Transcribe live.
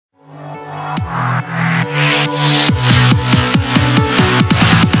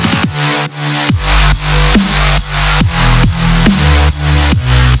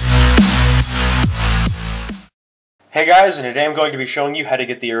Hey guys, and today I'm going to be showing you how to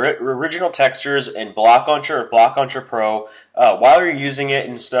get the original textures in BlockLauncher or BlockLauncher Pro while you're using it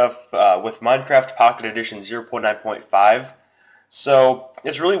and stuff with Minecraft Pocket Edition 0.9.5. So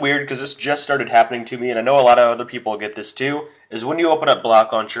it's really weird because this just started happening to me, and I know a lot of other people get this too, is when you open up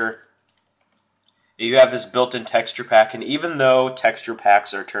BlockLauncher, you have this built-in texture pack, and even though texture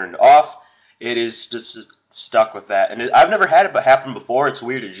packs are turned off, it is just stuck with that. And I've never had it happen before. It's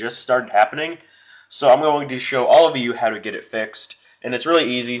weird. It just started happening. So I'm going to show all of you how to get it fixed, and it's really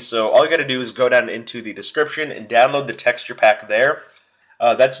easy. So all you got to do is go down into the description and download the texture pack there.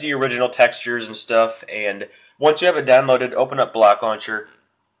 That's the original textures and stuff, and once you have it downloaded, open up BlockLauncher,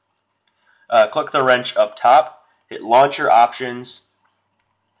 click the wrench up top, hit Launcher Options,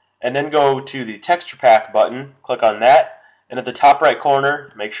 and then go to the texture pack button, click on that, and at the top right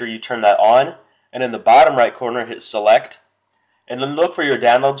corner, make sure you turn that on, and in the bottom right corner, hit Select. And then look for your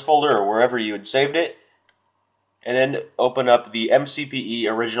downloads folder or wherever you had saved it. And then open up the MCPE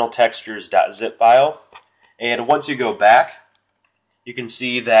original textures.zip file. And once you go back, you can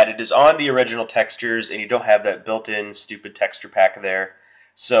see that it is on the original textures and you don't have that built-in stupid texture pack there.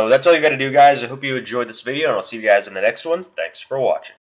 So that's all you got to do, guys. I hope you enjoyed this video, and I'll see you guys in the next one. Thanks for watching.